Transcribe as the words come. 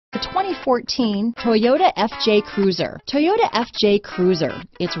The 2014 Toyota FJ Cruiser. Toyota FJ Cruiser.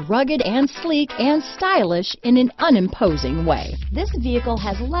 It's rugged and sleek and stylish in an unimposing way. This vehicle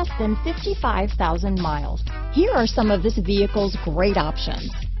has less than 55,000 miles. Here are some of this vehicle's great options: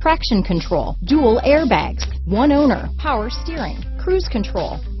 traction control, dual airbags, one owner, power steering, cruise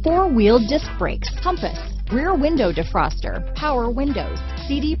control, four-wheel disc brakes, compass, rear window defroster, power windows,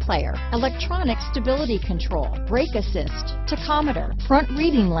 CD player, electronic stability control, brake assist, tachometer, front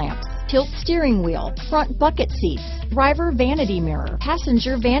reading lamps, tilt steering wheel, front bucket seats, driver vanity mirror,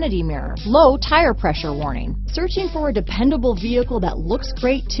 passenger vanity mirror, low tire pressure warning. Searching for a dependable vehicle that looks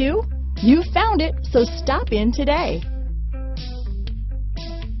great too? You found it, so stop in today.